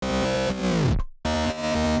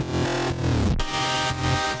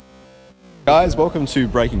Guys, welcome to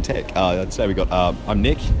Breaking Tech. Today we got, I'm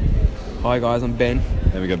Nick. Hi guys, I'm Ben.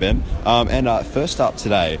 There we go, Ben. First up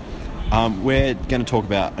today, we're going to talk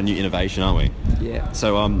about a new innovation, aren't we? Yeah.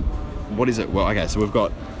 So, what is it? Well, okay, so we've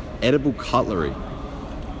got edible cutlery.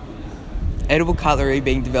 Edible cutlery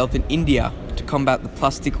being developed in India to combat the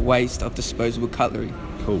plastic waste of disposable cutlery.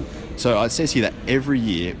 Cool. So it says here that every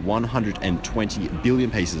year 120 billion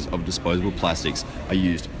pieces of disposable plastics are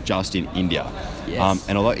used just in India. Yes.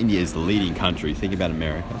 And although India is the leading country, think about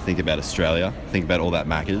America, think about Australia, think about all that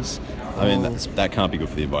Macca's. I mean, that can't be good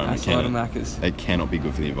for the environment. That's a lot of Macca's. It cannot be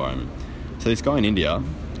good for the environment. So this guy in India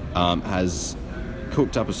has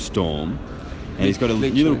cooked up a storm, and he's got a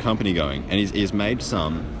new little company going, and he's made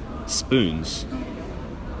some spoons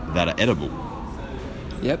that are edible.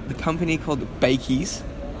 Yep, the company called Bakey's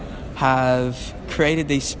have created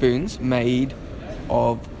these spoons made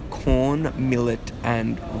of corn, millet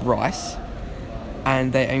and rice,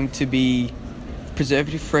 and they aim to be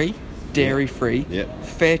preservative free, dairy free,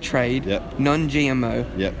 fair trade,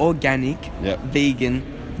 non-GMO, organic, vegan,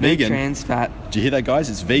 no trans fat. Do you hear that, guys?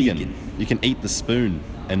 It's vegan. You can eat the spoon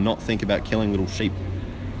and not think about killing little sheep.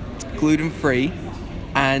 Gluten free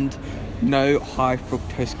and no high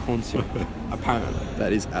fructose corn syrup. Apparently.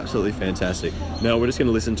 That is absolutely fantastic. Now we're just going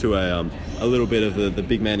to listen to a little bit of the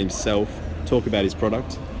big man himself talk about his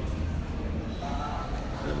product.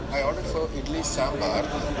 I ordered for idli sambar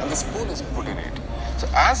and the spoon is put in it. So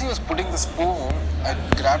as he was putting the spoon, I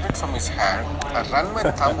grabbed it from his hand, I ran my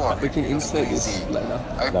thumb on it. We can insert this later.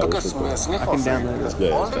 I took a sniff of download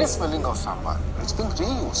it. Already smelling of sambar. It's been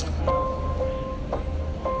reused.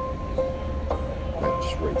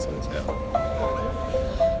 Just read some of this out.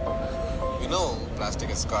 Plastic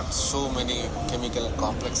has got so many chemical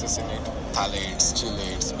complexes in it. Phthalates,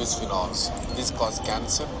 chelates, bisphenols. These cause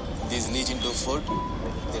cancer. These leach into food.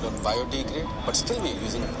 They don't biodegrade. But still we're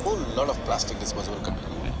using a whole lot of plastic disposable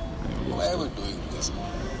cutlery. Why are we doing this?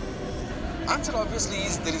 Answer obviously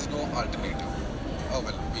is there is no alternative. Oh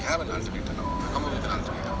well, we have an alternative now. We come up with an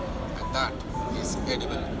alternative. And that is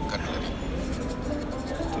edible cutlery.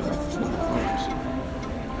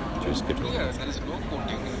 Yes, there is no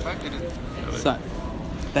coating. In fact, it is. So,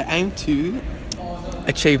 they aim to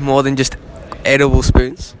achieve more than just edible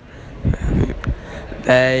spoons.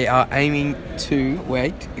 They are aiming to,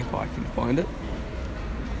 wait, if I can find it.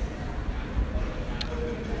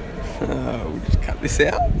 We'll just cut this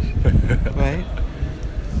out. Wait.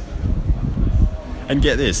 And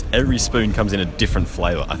get this, every spoon comes in a different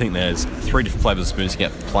flavour. I think there's 3 different flavours of spoons.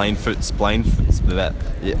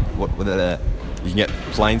 You can get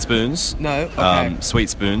plain spoons. No, okay. Sweet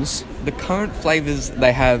spoons. The current flavours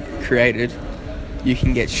they have created, you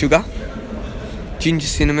can get sugar, ginger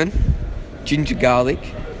cinnamon, ginger garlic,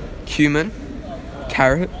 cumin,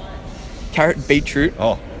 carrot beetroot,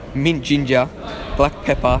 mint ginger, black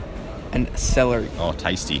pepper and celery. Oh,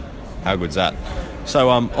 tasty. How good's that? So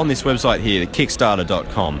on this website here,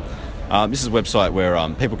 Kickstarter.com, this is a website where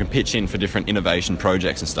people can pitch in for different innovation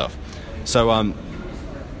projects and stuff. So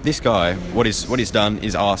this guy, what he's done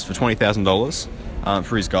is asked for $20,000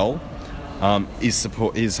 for his goal.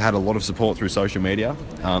 He's had a lot of support through social media,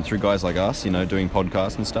 through guys like us, doing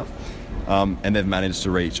podcasts and stuff. And they've managed to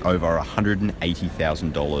reach over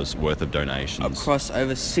 $180,000 worth of donations. Across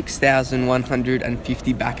over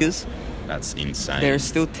 6,150 backers. That's insane. There are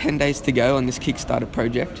still 10 days to go on this Kickstarter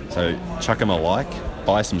project. So chuck them a like,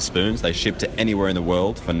 buy some spoons. They ship to anywhere in the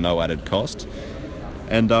world for no added cost.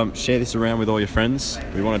 And share this around with all your friends.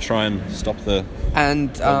 We want to try and stop the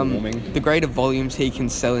warming. The greater volumes he can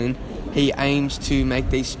sell in, he aims to make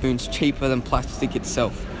these spoons cheaper than plastic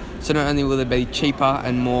itself. So not only will they be cheaper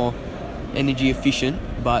and more energy efficient,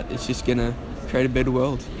 but it's just going to create a better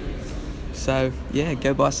world. So yeah,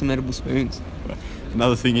 go buy some edible spoons.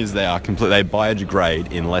 Another thing is they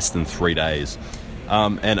biodegrade in less than 3 days.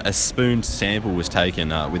 And a spoon sample was taken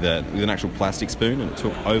with an actual plastic spoon, and it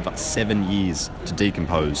took over 7 years to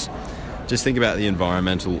decompose. Just think about the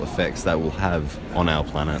environmental effects that will have on our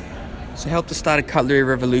planet. So help to start a cutlery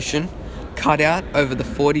revolution. Cut out over the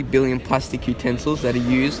 40 billion plastic utensils that are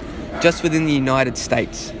used just within the United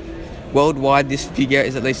States. Worldwide, this figure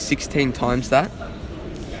is at least 16 times that.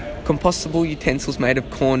 Compostable utensils made of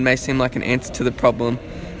corn may seem like an answer to the problem,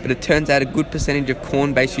 but it turns out a good percentage of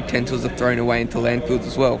corn-based utensils are thrown away into landfills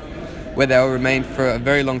as well, where they will remain for a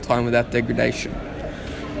very long time without degradation.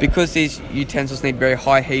 Because these utensils need very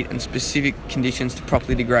high heat and specific conditions to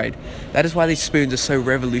properly degrade, that is why these spoons are so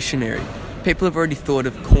revolutionary. People have already thought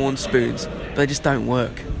of corn spoons, but they just don't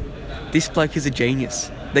work. This bloke is a genius.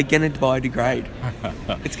 They're going to biodegrade.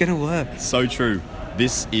 It's going to work. So true.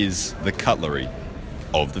 This is the cutlery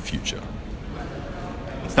of the future.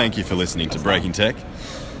 Thank you for listening to Breaking Tech.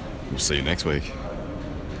 We'll see you next week.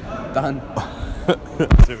 Done.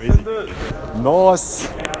 Too easy. Nice.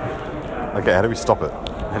 Okay, how do we stop it?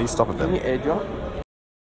 How do you stop it then? Can you air drop?